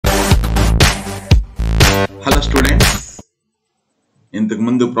Hello students, ఇంతకు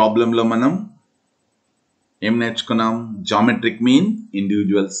ముందు ప్రాబ్లంలో మనం ఏం నేర్చుకున్నాం? Geometric mean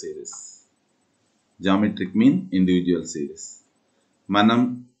individual series. Geometric mean individual series. మనం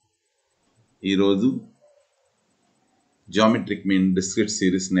ఈరోజు geometric mean discrete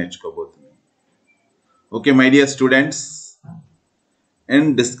series నేర్చుకోబోతున్నాం. Okay my dear students, in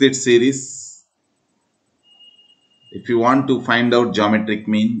discrete series, if you want to find out geometric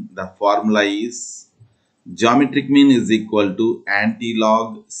mean, the formula is geometric mean is equal to anti-log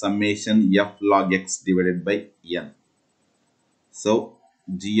summation f log x divided by n. So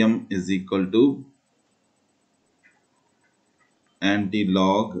gm is equal to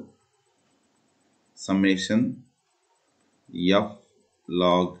anti-log summation f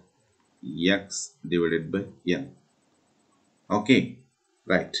log x divided by n. Okay,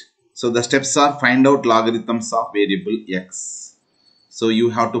 right. So the steps are: find out logarithms of variable x. So you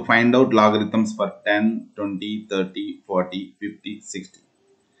have to find out logarithms for 10, 20, 30, 40, 50, 60.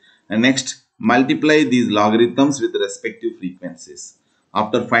 And next, multiply these logarithms with respective frequencies.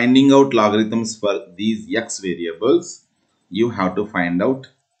 After finding out logarithms for these x variables, you have to find out,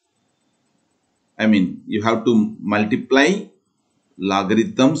 you have to multiply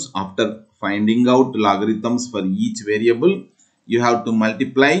logarithms. After finding out logarithms for each variable, you have to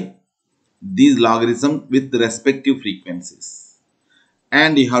multiply these logarithms with respective frequencies.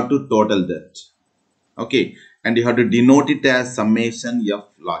 And you have to total that. Okay, and you have to denote it as summation f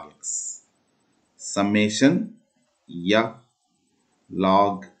log x. Summation f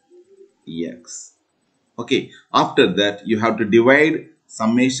log x. Okay, after that you have to divide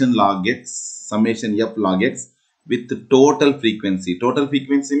summation log x, summation f log x with the total frequency. Total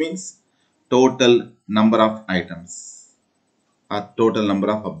frequency means total number of items or total number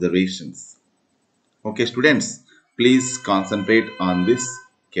of observations. Okay students, please concentrate on this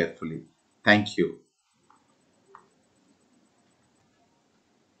carefully. Thank you.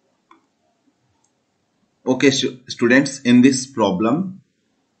 Okay students, in this problem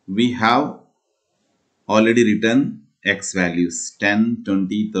we have already written x values 10,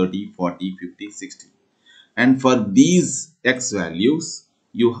 20, 30, 40, 50, 60. And for these x values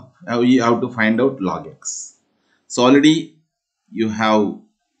you have to find out log x. So already you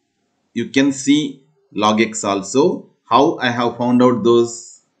can see log x also. How I have found out those?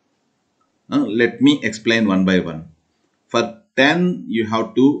 Let me explain one by one. For 10 you have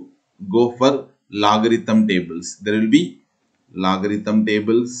to go for logarithm tables. There will be logarithm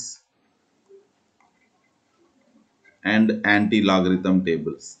tables and anti-logarithm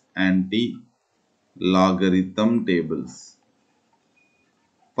tables. Anti-logarithm tables.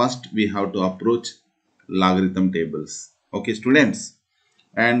 First we have to approach logarithm tables. Okay students,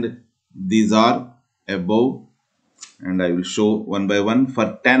 and these are above, and I will show one by one. For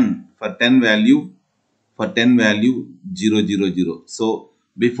 10 value 0 0 0. So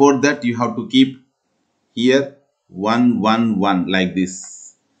before that you have to keep here 1 1 1 like this.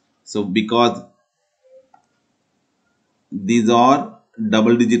 So because these are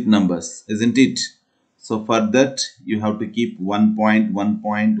double digit numbers, isn't it? So for that you have to keep 1 point 1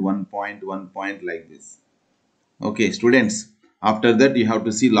 point 1 point 1 point like this. Okay students, after that you have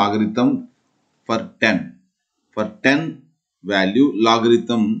to see logarithm for 10. For 10 value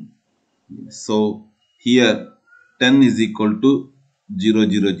logarithm, so here 10 is equal to 0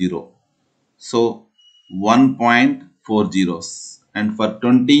 0 0. So 1.4 zeros. And for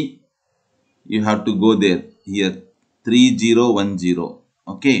 20 you have to go there, here 3010.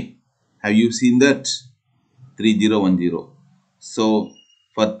 Okay, have you seen that? 3010. So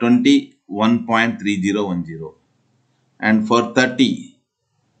for 20 1.3010. And for 30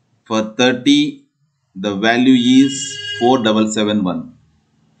 the value is 4771.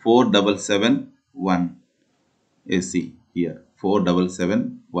 4771. You see here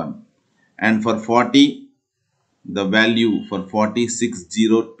 4771. And for 40 the value for 40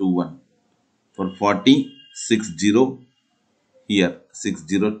 6021. For 40 60, here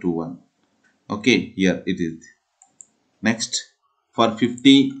 6021. Okay, here it is. Next, for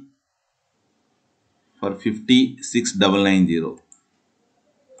 50 6990.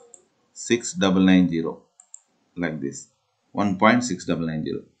 6990 like this,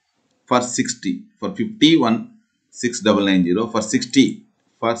 1.6990. For 60, for 51 6990. For 60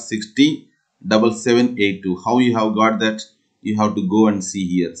 7782. How you have got that? You have to go and see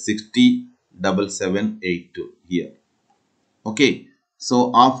here 60 7782 here. Okay, so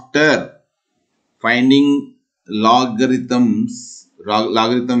after finding logarithm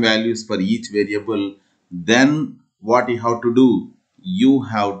values for each variable, then what you have to do? You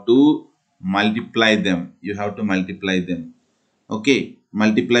have to multiply them. Okay,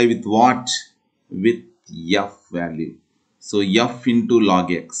 multiply with what? With f value. So f into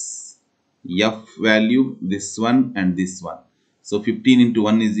log x. F value, this one and this one. So 15 into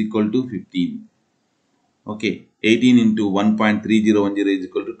 1 is equal to 15. Okay, 18 into 1.3010 is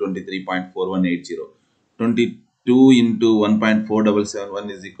equal to 23.4180. 22 into 1.4771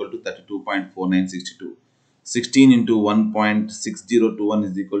 is equal to 32.4962. 16 into 1.6021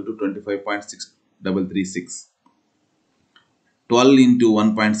 is equal to 25.6336. 12 into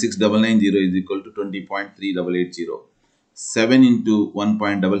 1.6990 is equal to 20.3880. 7 into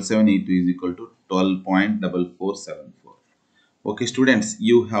 1.7782 is equal to 12.4474. Okay, students,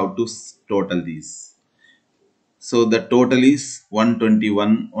 you have to total these. So the total is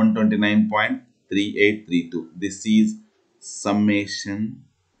 129.3832. This is summation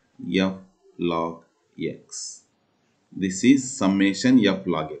f log x. This is summation f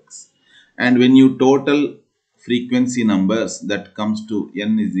log x. And when you total frequency numbers, that comes to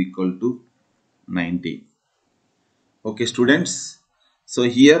n is equal to 90. Okay, students. So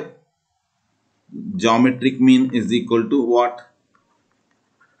here geometric mean is equal to what?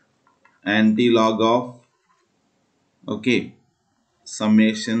 Anti-log of, okay,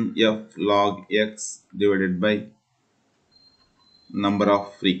 summation f log x divided by number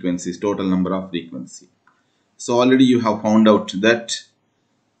of frequencies, total number of frequency. So already you have found out that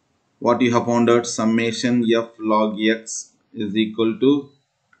what you have found out, summation f log x is equal to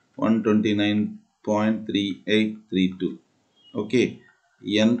 129.3832. Okay,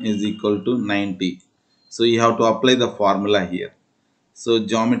 n is equal to 90. So you have to apply the formula here. So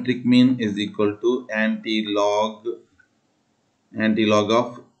geometric mean is equal to anti-log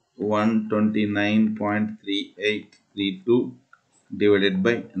of 129.3832 divided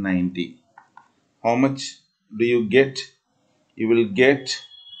by 90. How much do you get? You will get,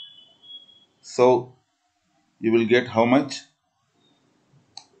 so you will get how much?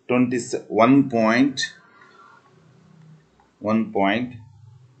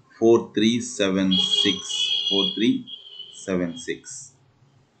 1.4376.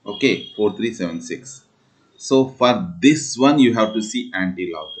 Okay, 4376. So for this one you have to see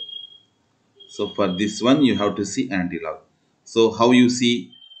anti-log. So for this one you have to see anti-log. So how you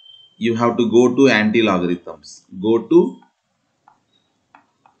see? You have to go to anti-logarithms. Go to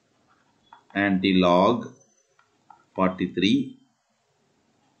anti-log 43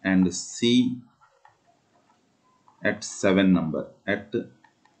 and see at 7 number. At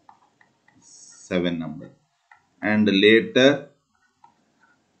 7 number. And later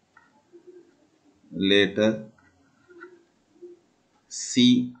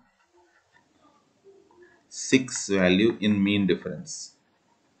see 6 value in mean difference.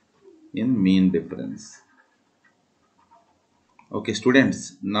 Okay,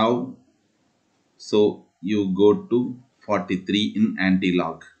 students, now so you go to 43 in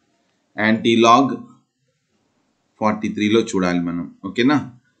anti-log. Anti-log 43 లో చూడాలి మనం, ఓకేనా?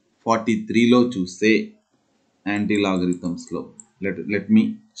 43 లో చూస్తే anti-logarithms లో let me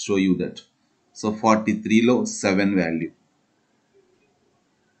show you that. So 43 లో 7 value.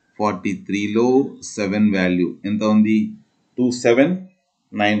 43 లో 7 value ఎంత ఉంది?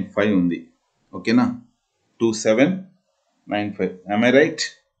 2795 ఉంది, ఓకేనా? 2795. am I right?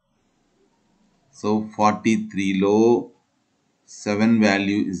 So 43 లో 7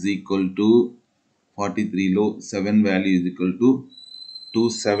 value is equal to 43 లో 7 value is equal to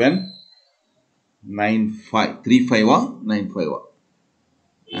 2795. 95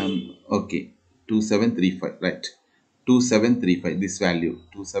 okay, 2735, right? 2735, this value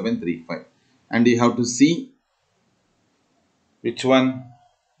 2735. And you have to see which one?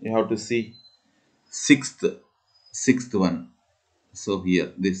 You have to see sixth one. So here,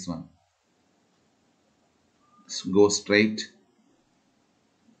 this one, go straight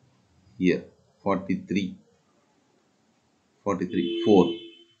here. 43 4,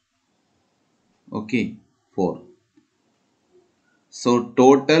 okay, 4. So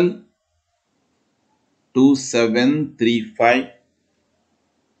total 2735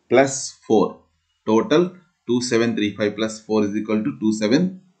 plus 4. Total 2735 plus 4 is equal to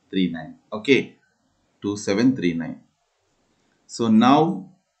 2739. Okay, 2739. So now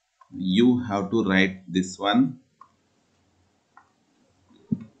you have to write this one.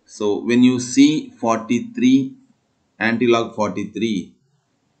 So when you see 43, anti-log 43,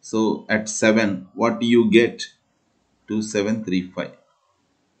 so at 7, what do you get? 2735,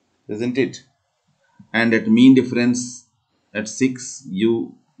 isn't it? And at mean difference at 6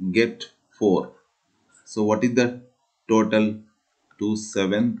 you get 4. So what is the total?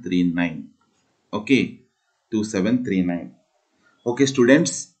 2739. Okay, 2739. Okay,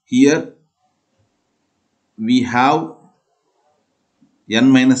 students, here we have n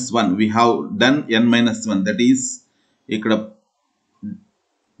minus 1 we have done n minus 1, that is ఇక్కడ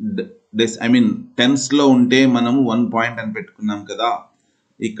I mean tense లో ఉంటే మనము 1 point అని పెట్టుకున్నాం కదా,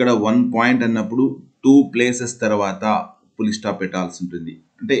 ఇక్కడ 1 point అన్నప్పుడు 2 places తర్వాత ఫుల్ స్టాప్ పెట్టాల్సి ఉంటుంది.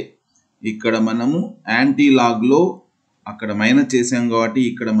 అంటే ఇక్కడ మనము యాంటీ లాగ్ లో అక్కడ మైనస్ చేసాం కాబట్టి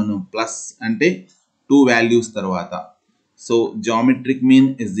ఇక్కడ మనం ప్లస్ అంటే 2 వాల్యూస్ తర్వాత. So geometric mean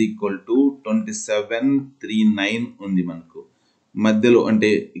is equal to 2739 ఉంది మనకు మధ్యలో. అంటే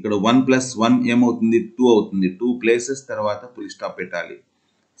ఇక్కడ 1 ప్లస్ 1 ఏమవుతుంది 2 అవుతుంది. 2 ప్లేసెస్ తర్వాత ఫుల్ స్టాప్ పెట్టాలి.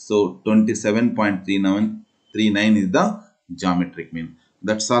 So 27.39 is the geometric mean.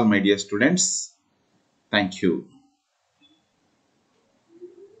 That's all my dear students. Thank you.